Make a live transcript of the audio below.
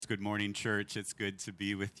Good morning, church. It's good to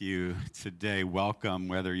be with you today. Welcome,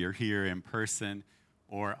 whether you're here in person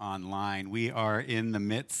or online. We are in the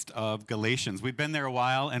midst of Galatians. We've been there a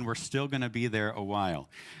while, and we're still going to be there a while.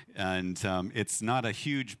 And it's not a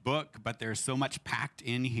huge book, but there's so much packed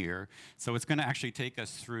in here. So it's going to actually take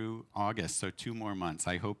us through August, so 2 more months.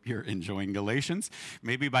 I hope you're enjoying Galatians.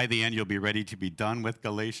 Maybe by the end, you'll be ready to be done with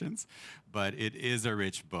Galatians. But it is a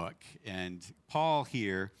rich book. And Paul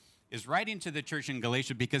here is writing to the church in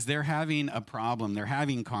Galatia because they're having a problem. They're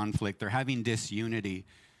having conflict. They're having disunity.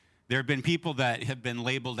 There have been people that have been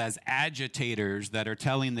labeled as agitators that are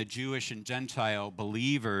telling the Jewish and Gentile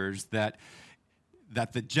believers that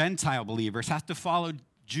the Gentile believers have to follow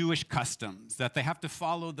Jewish customs, that they have to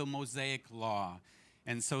follow the Mosaic law.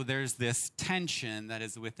 And so there's this tension that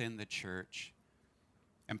is within the church.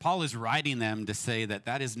 And Paul is writing them to say that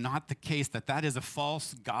that is not the case, that that is a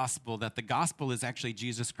false gospel, that the gospel is actually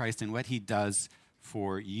Jesus Christ and what he does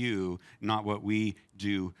for you, not what we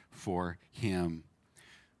do for him.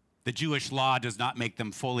 The Jewish law does not make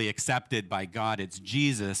them fully accepted by God. It's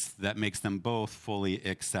Jesus that makes them both fully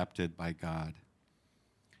accepted by God.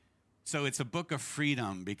 So it's a book of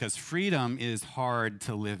freedom because freedom is hard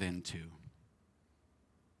to live into.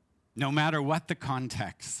 No matter what the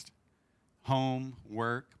context. Home,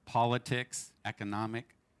 work, politics,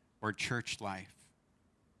 economic, or church life.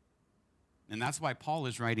 And that's why Paul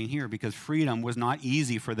is writing here, because freedom was not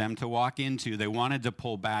easy for them to walk into. They wanted to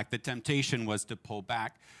pull back. The temptation was to pull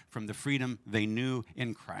back from the freedom they knew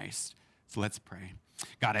in Christ. So let's pray.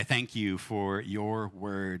 God, I thank you for your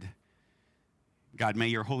word. God, may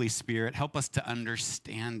your Holy Spirit help us to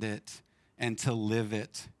understand it and to live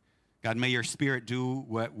it. God, may your Spirit do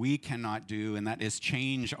what we cannot do, and that is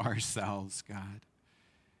change ourselves, God.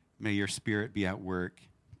 May your Spirit be at work.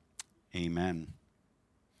 Amen.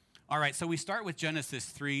 All right, so we start with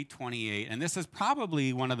Genesis 3:28, and this is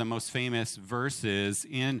probably one of the most famous verses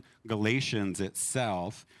in Galatians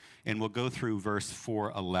itself, and we'll go through verse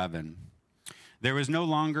 4:11. There is no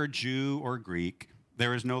longer Jew or Greek.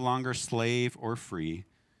 There is no longer slave or free.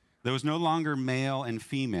 There was no longer male and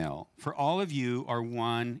female, for all of you are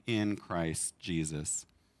one in Christ Jesus.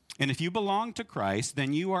 And if you belong to Christ,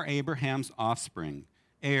 then you are Abraham's offspring,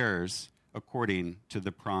 heirs according to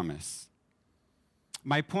the promise.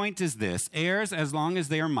 My point is this: heirs, as long as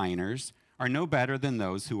they are minors, are no better than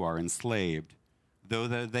those who are enslaved, though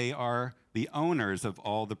they are the owners of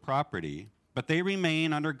all the property, but they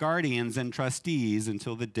remain under guardians and trustees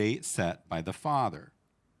until the date set by the father.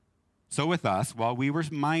 So with us, while we were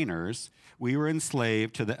minors, we were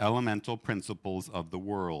enslaved to the elemental principles of the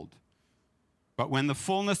world. But when the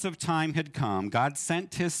fullness of time had come, God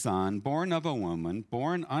sent his Son, born of a woman,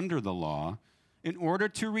 born under the law, in order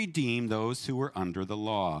to redeem those who were under the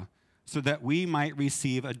law, so that we might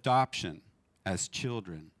receive adoption as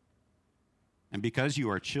children. And because you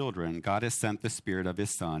are children, God has sent the Spirit of his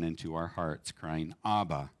Son into our hearts, crying,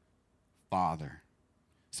 Abba, Father.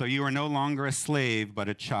 So you are no longer a slave, but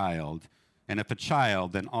a child. And if a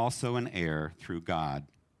child, then also an heir through God.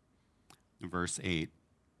 Verse 8.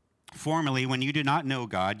 Formerly, when you did not know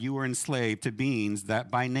God, you were enslaved to beings that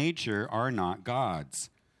by nature are not God's.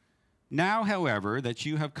 Now, however, that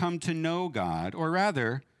you have come to know God, or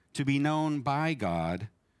rather, to be known by God,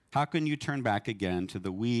 how can you turn back again to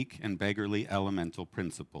the weak and beggarly elemental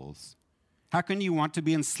principles? How can you want to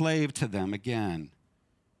be enslaved to them again?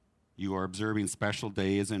 You are observing special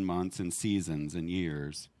days and months and seasons and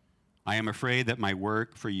years. I am afraid that my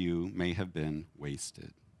work for you may have been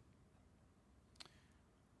wasted.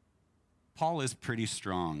 Paul is pretty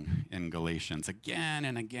strong in Galatians. Again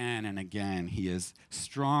and again and again, he is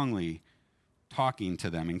strongly talking to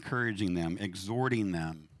them, encouraging them, exhorting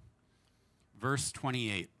them. Verse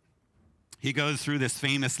 28, he goes through this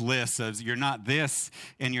famous list of you're not this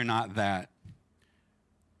and you're not that.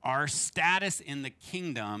 Our status in the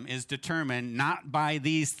kingdom is determined not by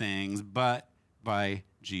these things, but by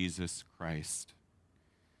Jesus Christ.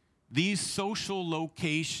 These social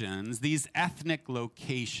locations, these ethnic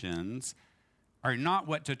locations, are not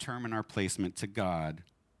what determine our placement to God.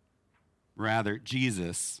 Rather,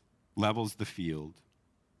 Jesus levels the field.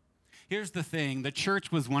 Here's the thing: the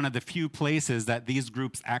church was one of the few places that these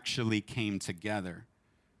groups actually came together.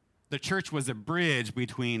 The church was a bridge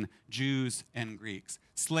between Jews and Greeks,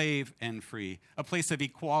 slave and free, a place of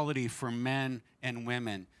equality for men and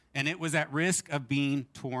women, and it was at risk of being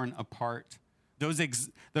torn apart.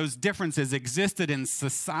 Those differences existed in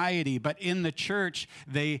society, but in the church,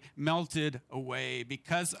 they melted away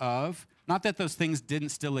because of, not that those things didn't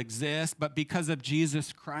still exist, but because of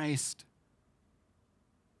Jesus Christ.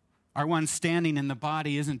 Our one standing in the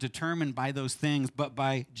body isn't determined by those things, but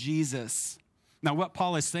by Jesus. Now, what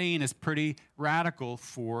Paul is saying is pretty radical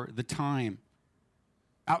for the time.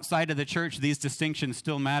 Outside of the church, these distinctions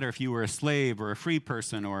still matter if you were a slave or a free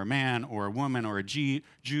person or a man or a woman or a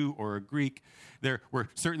Jew or a Greek. There were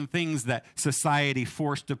certain things that society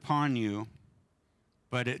forced upon you,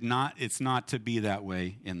 but it's not to be that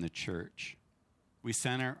way in the church. We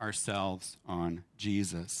center ourselves on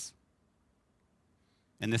Jesus.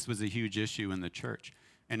 And this was a huge issue in the church.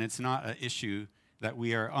 And it's not an issue that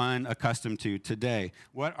we are unaccustomed to today.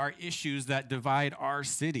 What are issues that divide our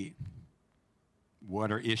city?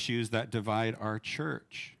 What are issues that divide our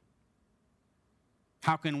church?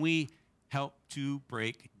 How can we help to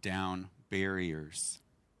break down barriers?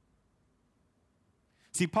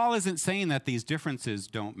 See, Paul isn't saying that these differences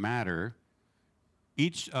don't matter.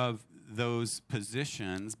 Each of those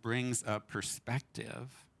positions brings a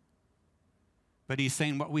perspective. But he's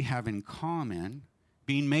saying what we have in common,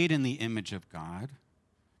 being made in the image of God,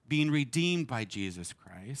 being redeemed by Jesus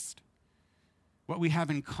Christ, what we have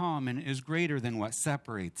in common is greater than what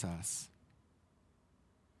separates us.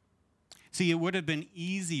 See, it would have been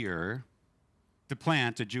easier to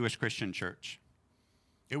plant a Jewish Christian church.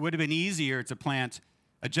 It would have been easier to plant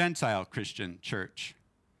a Gentile Christian church.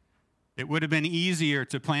 It would have been easier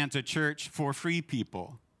to plant a church for free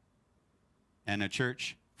people and a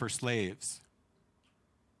church for slaves.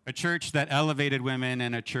 A church that elevated women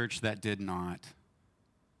and a church that did not.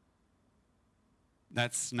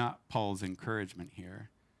 That's not Paul's encouragement here.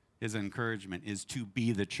 His encouragement is to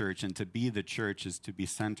be the church, and to be the church is to be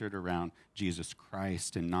centered around Jesus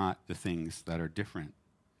Christ and not the things that are different.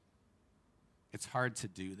 It's hard to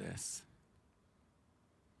do this.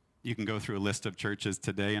 You can go through a list of churches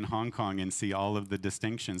today in Hong Kong and see all of the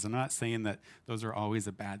distinctions. I'm not saying that those are always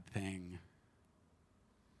a bad thing.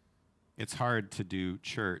 It's hard to do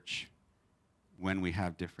church when we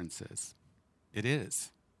have differences. It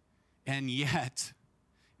is. And yet,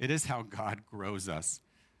 it is how God grows us.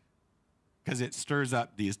 Because it stirs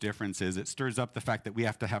up these differences. It stirs up the fact that we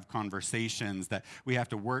have to have conversations, that we have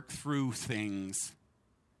to work through things.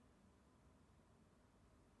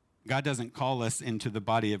 God doesn't call us into the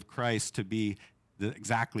body of Christ to be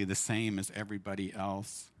exactly the same as everybody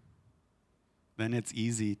else. Then it's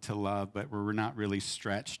easy to love, but we're not really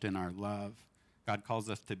stretched in our love. God calls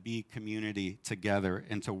us to be community together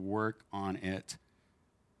and to work on it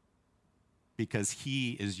because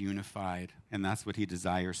he is unified, and that's what he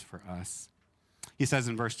desires for us. He says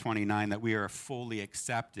in verse 29 that we are fully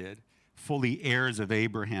accepted, fully heirs of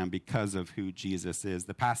Abraham because of who Jesus is.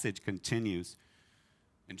 The passage continues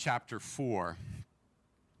in chapter 4.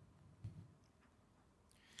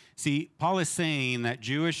 See, Paul is saying that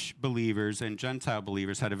Jewish believers and Gentile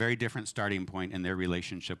believers had a very different starting point in their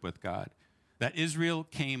relationship with God. That Israel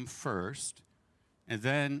came first, and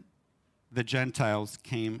then the Gentiles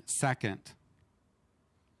came second.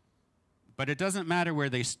 But it doesn't matter where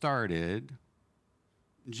they started.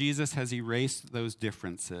 Jesus has erased those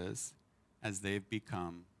differences as they've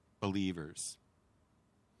become believers.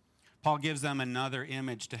 Paul gives them another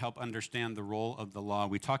image to help understand the role of the law.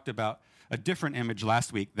 We talked about a different image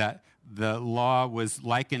last week, that the law was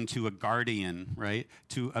likened to a guardian, right?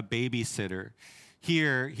 To a babysitter.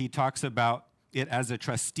 Here, he talks about it as a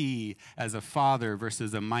trustee, as a father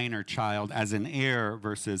versus a minor child, as an heir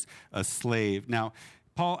versus a slave. Now,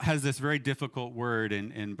 Paul has this very difficult word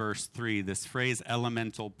in verse 3, this phrase,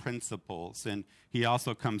 elemental principles, and he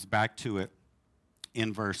also comes back to it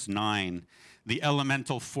in verse 9. The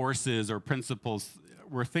elemental forces or principles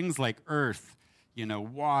were things like earth,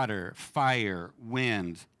 water, fire,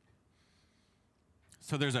 wind.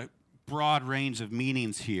 So there's a broad range of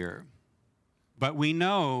meanings here. But we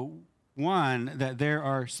know, one, that there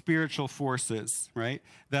are spiritual forces, right,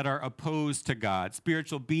 that are opposed to God,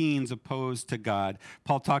 spiritual beings opposed to God.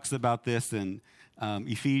 Paul talks about this in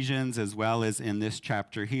Ephesians as well as in this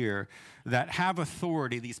chapter here, that have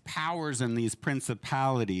authority. These powers and these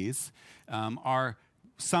principalities are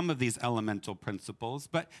some of these elemental principles,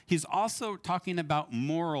 but he's also talking about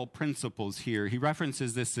moral principles here. He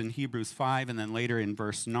references this in Hebrews 5 and then later in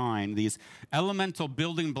verse 9, these elemental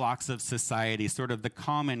building blocks of society, sort of the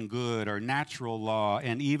common good or natural law,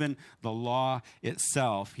 and even the law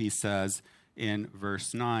itself, he says in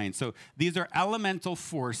verse 9. So these are elemental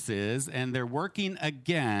forces, and they're working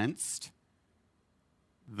against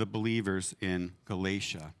the believers in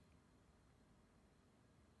Galatia.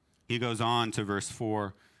 He goes on to verse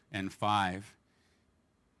 4 and 5.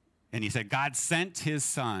 And he said, God sent his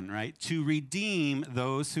son, right, to redeem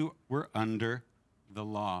those who were under the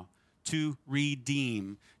law. To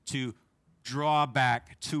redeem, to draw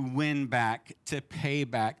back, to win back, to pay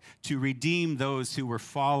back, to redeem those who were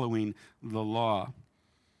following the law.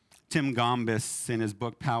 Tim Gombis, in his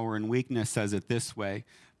book Power and Weakness, says it this way: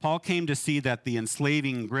 Paul came to see that the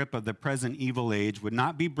enslaving grip of the present evil age would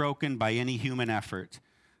not be broken by any human effort,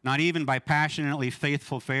 not even by passionately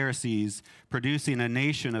faithful Pharisees producing a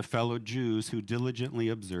nation of fellow Jews who diligently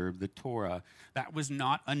observed the Torah. That was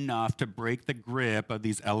not enough to break the grip of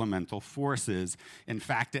these elemental forces. In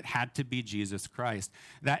fact, it had to be Jesus Christ.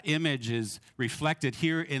 That image is reflected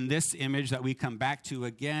here in this image that we come back to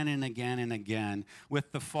again and again and again.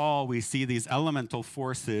 With the fall, we see these elemental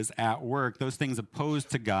forces at work, those things opposed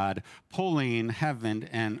to God, pulling heaven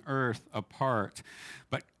and earth apart.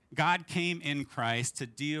 But God came in Christ to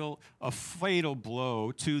deal a fatal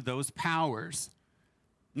blow to those powers,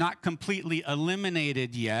 not completely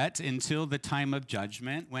eliminated yet until the time of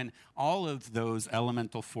judgment, when all of those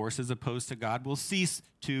elemental forces opposed to God will cease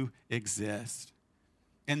to exist.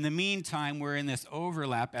 In the meantime, we're in this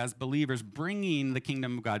overlap as believers, bringing the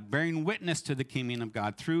kingdom of God, bearing witness to the kingdom of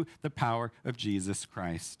God through the power of Jesus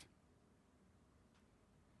Christ.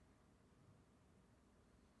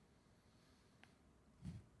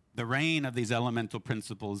 The reign of these elemental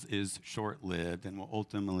principles is short-lived and will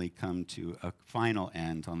ultimately come to a final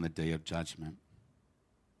end on the day of judgment.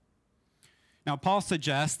 Now, Paul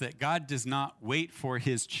suggests that God does not wait for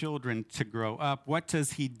his children to grow up. What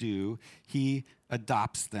does he do? He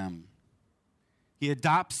adopts them. He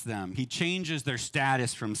adopts them. He changes their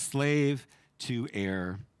status from slave to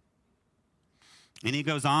heir. And he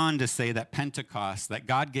goes on to say that Pentecost, that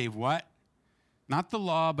God gave what? Not the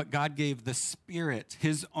law, but God gave the Spirit,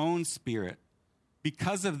 his own Spirit.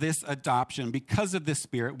 Because of this adoption, because of this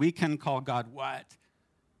Spirit, we can call God what?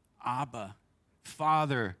 Abba,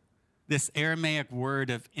 Father, this Aramaic word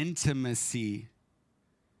of intimacy.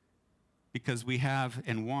 Because we have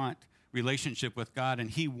and want relationship with God, and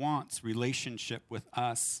he wants relationship with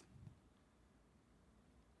us.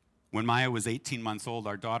 When Maya was 18 months old,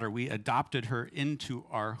 our daughter, we adopted her into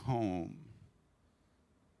our home.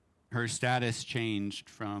 Her status changed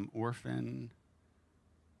from orphan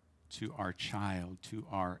to our child, to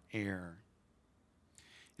our heir.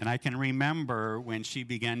 And I can remember when she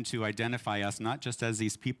began to identify us not just as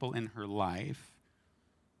these people in her life,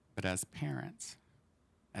 but as parents,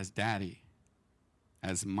 as daddy,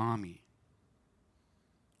 as mommy.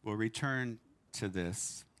 We'll return to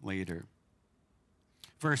this later.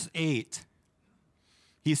 Verse 8,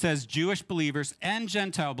 he says, Jewish believers and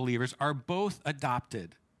Gentile believers are both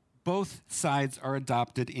adopted. Both sides are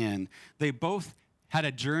adopted in. They both had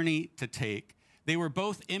a journey to take. They were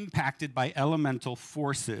both impacted by elemental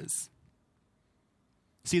forces.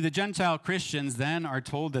 See, the Gentile Christians then are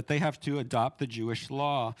told that they have to adopt the Jewish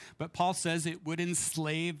law, but Paul says it would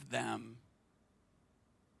enslave them.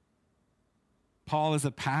 Paul is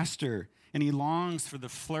a pastor, and he longs for the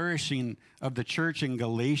flourishing of the church in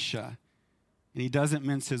Galatia, and he doesn't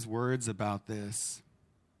mince his words about this.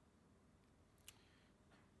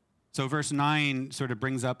 So verse 9 sort of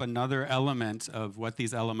brings up another element of what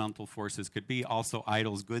these elemental forces could be. Also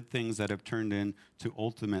idols, good things that have turned into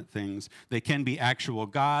ultimate things. They can be actual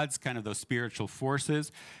gods, kind of those spiritual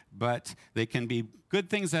forces, but they can be good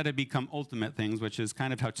things that have become ultimate things, which is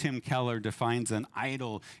kind of how Tim Keller defines an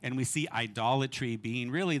idol. And we see idolatry being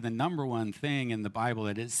really the number one thing in the Bible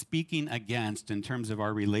that it's speaking against in terms of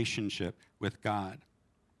our relationship with God.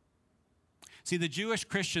 See, the Jewish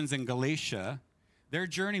Christians in Galatia, their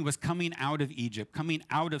journey was coming out of Egypt, coming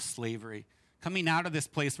out of slavery, coming out of this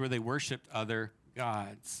place where they worshiped other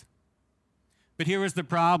gods. But here was the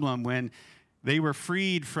problem: when they were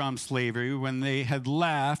freed from slavery, when they had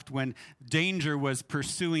left, when danger was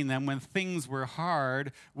pursuing them, when things were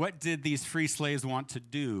hard, what did these free slaves want to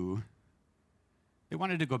do? They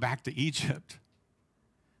wanted to go back to Egypt.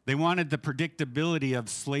 They wanted the predictability of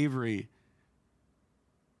slavery.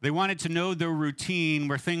 They wanted to know their routine,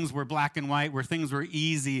 where things were black and white, where things were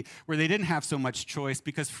easy, where they didn't have so much choice,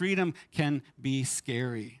 because freedom can be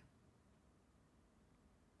scary.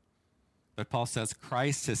 But Paul says,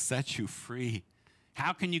 Christ has set you free.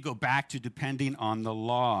 How can you go back to depending on the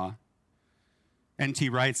law? N.T.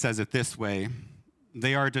 Wright says it this way: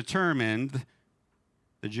 they are determined,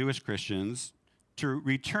 the Jewish Christians, to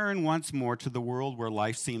return once more to the world where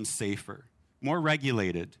life seems safer, more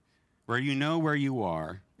regulated, where you know where you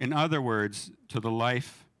are. In other words, to the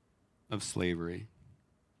life of slavery.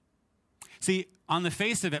 See, on the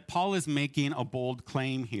face of it, Paul is making a bold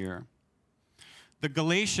claim here. The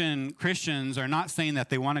Galatian Christians are not saying that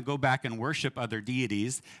they want to go back and worship other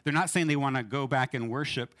deities. They're not saying they want to go back and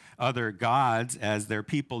worship other gods as their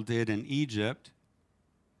people did in Egypt.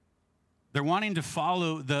 They're wanting to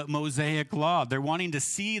follow the Mosaic law. They're wanting to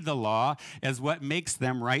see the law as what makes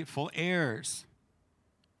them rightful heirs.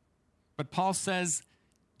 But Paul says,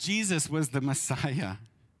 Jesus was the Messiah.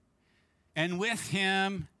 And with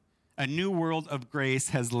him, a new world of grace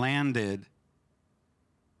has landed.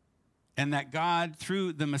 And that God,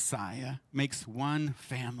 through the Messiah, makes one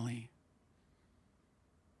family.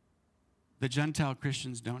 The Gentile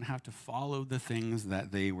Christians don't have to follow the things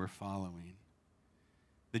that they were following.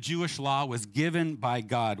 The Jewish law was given by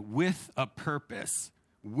God with a purpose,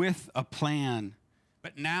 with a plan.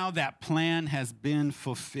 But now that plan has been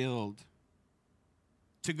fulfilled.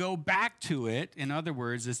 To go back to it, in other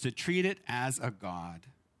words, is to treat it as a god.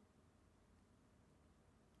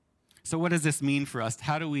 So what does this mean for us?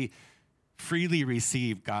 How do we freely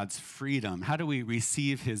receive God's freedom? How do we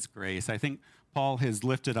receive his grace? I think Paul has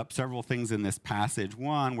lifted up several things in this passage.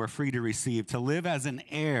 One, we're free to receive, to live as an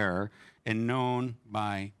heir and known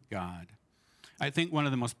by God. I think one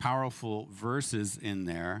of the most powerful verses in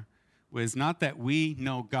there was not that we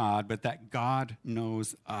know God, but that God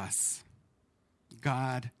knows us.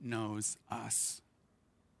 God knows us.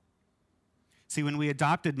 See, when we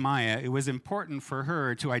adopted Maya, it was important for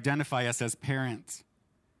her to identify us as parents,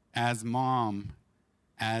 as mom,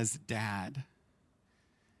 as dad.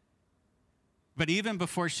 But even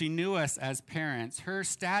before she knew us as parents, her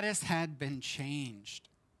status had been changed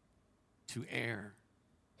to heir.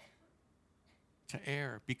 To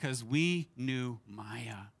heir, because we knew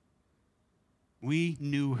Maya. We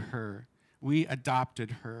knew her. We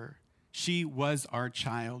adopted her. She was our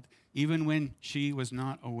child, even when she was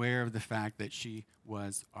not aware of the fact that she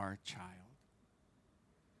was our child.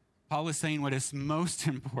 Paul is saying what is most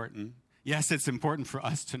important. Yes, it's important for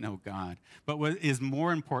us to know God, but what is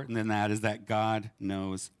more important than that is that God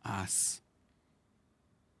knows us.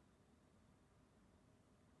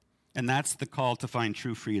 And that's the call to find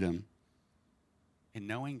true freedom in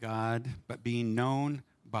knowing God, but being known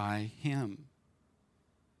by him.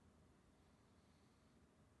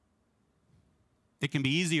 It can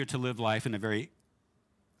be easier to live life in a very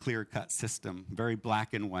clear-cut system, very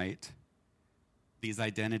black and white. These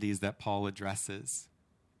identities that Paul addresses,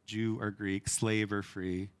 Jew or Greek, slave or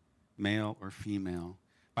free, male or female.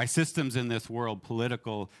 By systems in this world,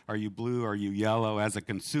 political, are you blue, are you yellow, as a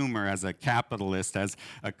consumer, as a capitalist, as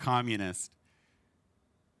a communist.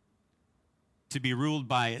 To be ruled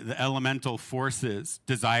by the elemental forces,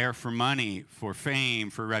 desire for money, for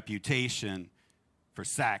fame, for reputation, for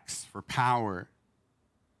sex, for power.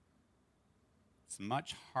 It's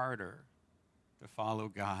much harder to follow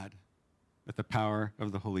God with the power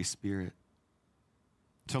of the Holy Spirit,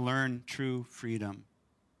 to learn true freedom,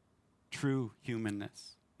 true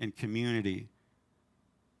humanness in community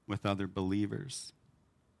with other believers.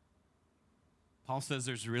 Paul says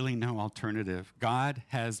there's really no alternative. God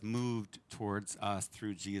has moved towards us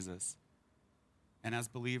through Jesus. And as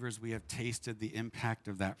believers, we have tasted the impact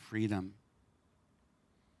of that freedom.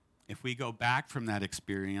 If we go back from that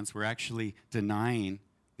experience, we're actually denying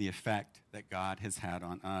the effect that God has had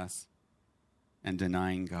on us and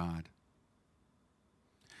denying God.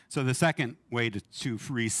 So the second way to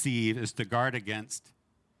receive is to guard against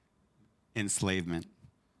enslavement,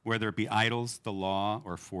 whether it be idols, the law,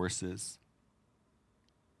 or forces.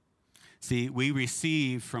 See, we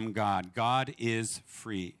receive from God. God is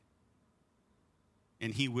free,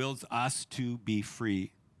 and he wills us to be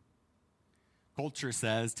free. Culture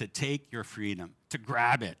says to take your freedom, to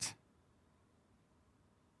grab it.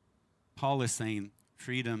 Paul is saying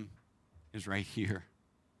freedom is right here.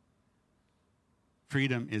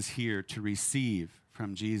 Freedom is here to receive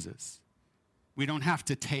from Jesus. We don't have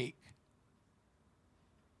to take.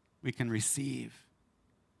 We can receive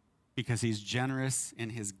because he's generous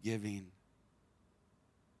in his giving.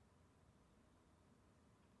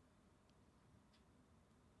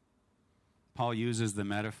 Paul uses the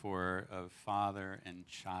metaphor of father and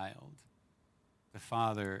child. The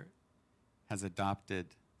father has adopted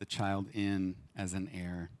the child in as an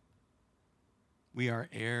heir. We are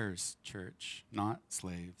heirs, church, not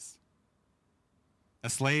slaves.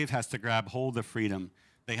 A slave has to grab hold of freedom.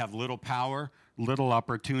 They have little power, little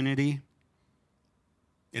opportunity.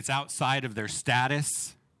 It's outside of their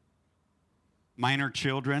status. Minor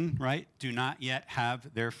children, right, do not yet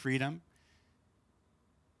have their freedom.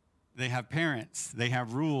 They have parents, they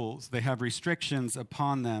have rules, they have restrictions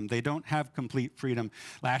upon them. They don't have complete freedom.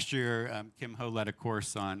 Last year, Kim Ho led a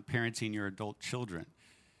course on parenting your adult children,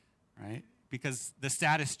 right? Because the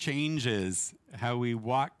status changes. How we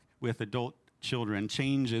walk with adult children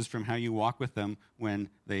changes from how you walk with them when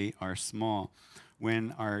they are small.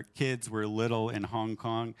 When our kids were little in Hong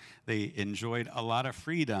Kong, they enjoyed a lot of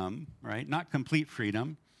freedom, right? Not complete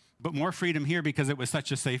freedom, but more freedom here because it was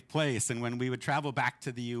such a safe place. And when we would travel back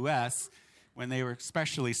to the U.S., when they were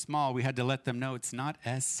especially small, we had to let them know it's not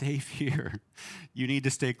as safe here. You need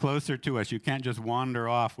to stay closer to us. You can't just wander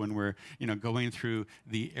off when we're, going through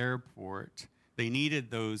the airport. They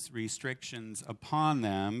needed those restrictions upon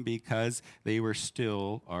them because they were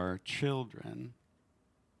still our children.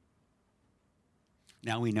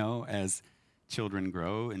 Now we know as children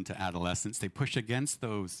grow into adolescence, they push against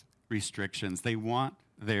those restrictions. They want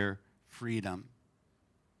their freedom.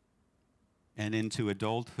 And into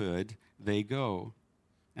adulthood they go.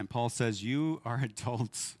 And Paul says, you are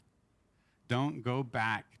adults. Don't go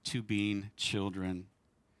back to being children.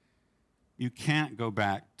 You can't go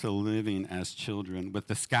back to living as children with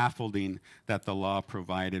the scaffolding that the law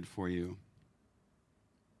provided for you.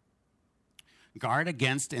 Guard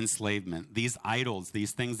against enslavement, these idols,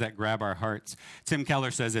 these things that grab our hearts. Tim Keller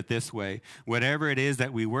says it this way: whatever it is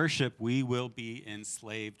that we worship, we will be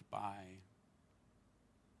enslaved by.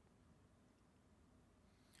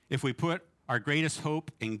 If we put our greatest hope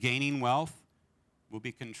in gaining wealth, we'll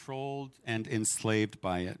be controlled and enslaved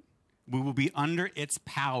by it. We will be under its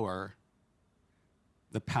power,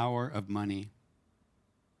 the power of money.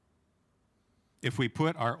 If we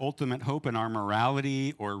put our ultimate hope in our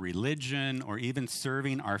morality or religion or even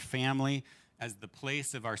serving our family as the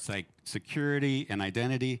place of our security and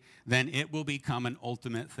identity, then it will become an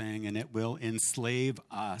ultimate thing and it will enslave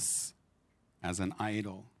us as an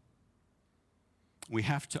idol. We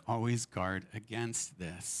have to always guard against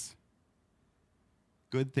this.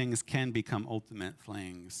 Good things can become ultimate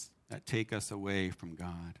things that take us away from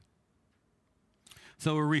God.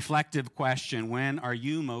 So a reflective question: when are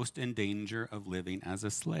you most in danger of living as a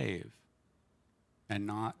slave and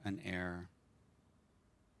not an heir?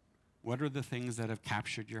 What are the things that have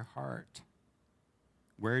captured your heart?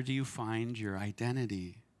 Where do you find your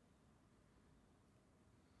identity?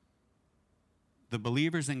 The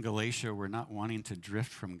believers in Galatia were not wanting to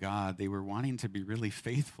drift from God. They were wanting to be really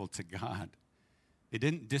faithful to God. They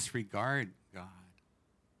didn't disregard God.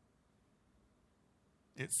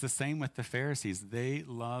 It's the same with the Pharisees. They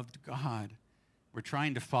loved God. We're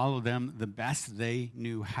trying to follow them the best they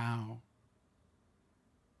knew how.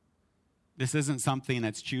 This isn't something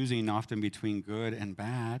that's choosing often between good and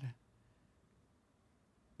bad,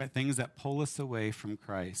 but things that pull us away from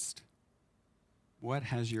Christ. What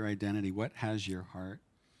has your identity? What has your heart?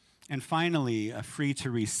 And finally, free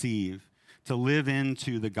to receive, to live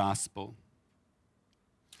into the gospel.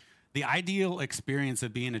 The ideal experience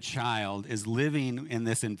of being a child is living in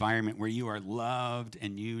this environment where you are loved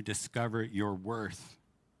and you discover your worth.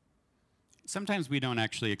 Sometimes we don't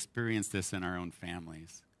actually experience this in our own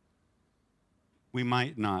families. We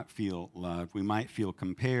might not feel loved. We might feel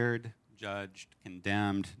compared, judged,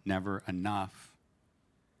 condemned, never enough.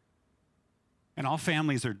 And all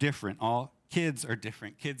families are different. All kids are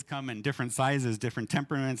different. Kids come in different sizes, different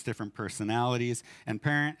temperaments, different personalities, and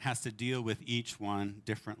parent has to deal with each one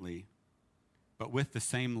differently, but with the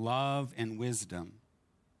same love and wisdom.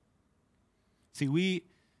 See, we,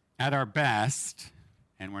 at our best,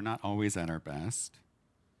 and we're not always at our best,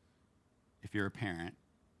 if you're a parent,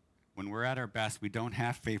 when we're at our best, we don't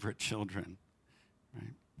have favorite children,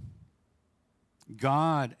 right?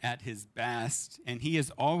 God at his best, and he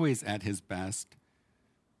is always at his best,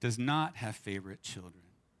 does not have favorite children.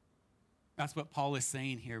 That's what Paul is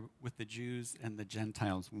saying here with the Jews and the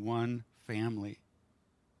Gentiles, one family.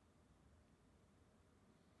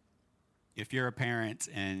 If you're a parent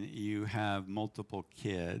and you have multiple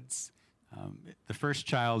kids, the first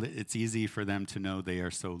child, it's easy for them to know they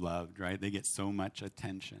are so loved, right? They get so much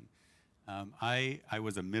attention. I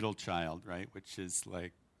was a middle child, right, which is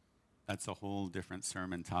like, that's a whole different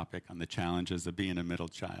sermon topic on the challenges of being a middle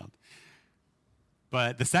child.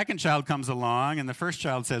 But the second child comes along, and the first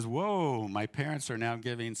child says, whoa, my parents are now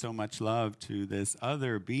giving so much love to this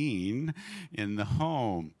other being in the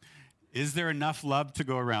home. Is there enough love to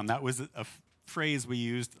go around? That was a phrase we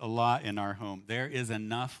used a lot in our home. There is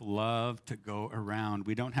enough love to go around.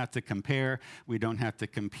 We don't have to compare. We don't have to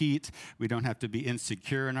compete. We don't have to be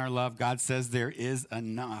insecure in our love. God says there is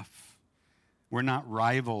enough. We're not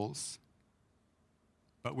rivals,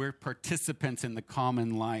 but we're participants in the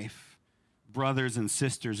common life, brothers and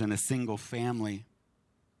sisters in a single family.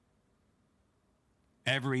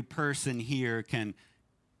 Every person here can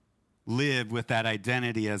live with that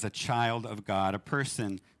identity as a child of God, a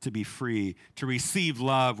person to be free, to receive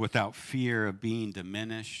love without fear of being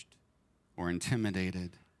diminished or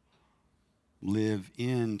intimidated. Live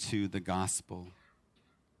into the gospel.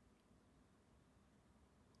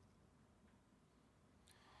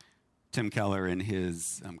 Tim Keller, in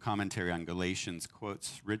his commentary on Galatians,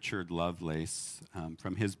 quotes Richard Lovelace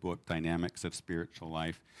from his book, Dynamics of Spiritual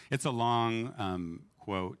Life. It's a long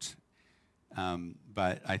quote,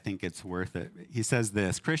 but I think it's worth it. He says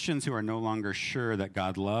this: Christians who are no longer sure that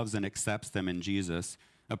God loves and accepts them in Jesus,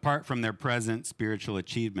 apart from their present spiritual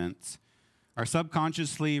achievements, are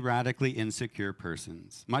subconsciously radically insecure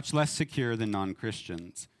persons, much less secure than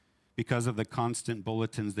non-Christians, because of the constant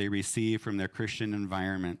bulletins they receive from their Christian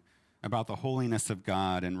environment about the holiness of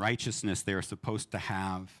God and righteousness they are supposed to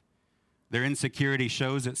have. Their insecurity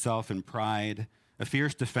shows itself in pride, a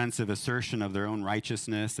fierce defensive assertion of their own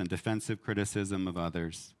righteousness and defensive criticism of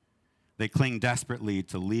others. They cling desperately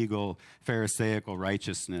to legal, pharisaical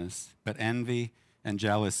righteousness, but envy and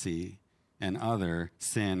jealousy and other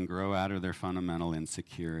sin grow out of their fundamental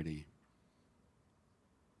insecurity.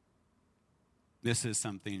 This is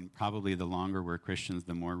something probably the longer we're Christians,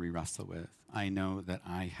 the more we wrestle with. I know that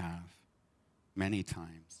I have many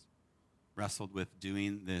times wrestled with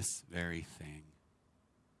doing this very thing.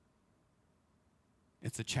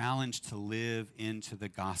 It's a challenge to live into the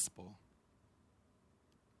gospel.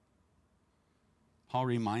 Paul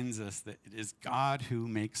reminds us that it is God who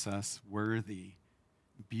makes us worthy,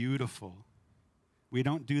 beautiful. We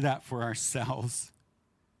don't do that for ourselves.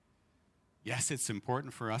 Yes, it's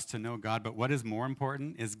important for us to know God, but what is more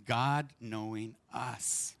important is God knowing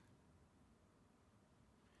us.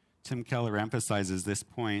 Tim Keller emphasizes this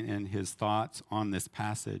point in his thoughts on this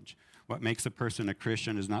passage. What makes a person a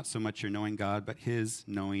Christian is not so much your knowing God, but his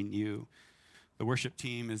knowing you. The worship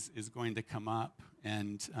team is going to come up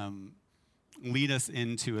and lead us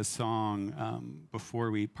into a song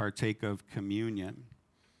before we partake of communion.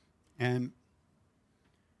 And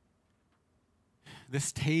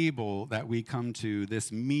this table that we come to,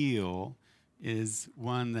 this meal, is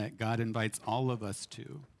one that God invites all of us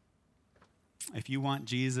to. If you want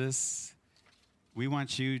Jesus, we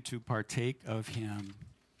want you to partake of him.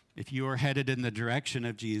 If you are headed in the direction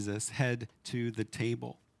of Jesus, head to the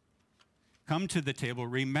table. Come to the table.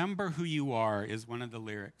 Remember who you are is one of the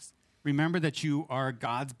lyrics. Remember that you are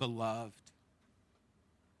God's beloved.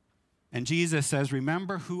 And Jesus says,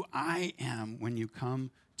 remember who I am when you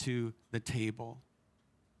come to the table.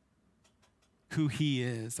 Who he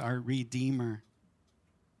is, our Redeemer.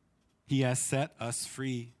 He has set us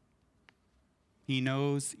free. He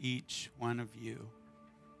knows each one of you.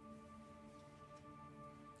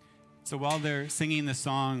 So while they're singing the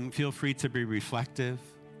song, feel free to be reflective.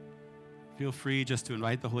 Feel free just to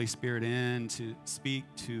invite the Holy Spirit in to speak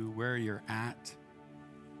to where you're at.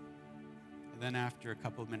 And then after a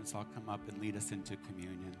couple of minutes, I'll come up and lead us into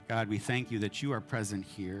communion. God, we thank you that you are present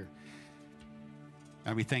here.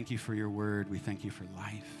 God, we thank you for your word. We thank you for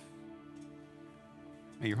life.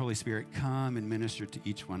 May your Holy Spirit come and minister to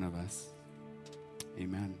each one of us.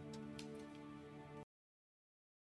 Amen.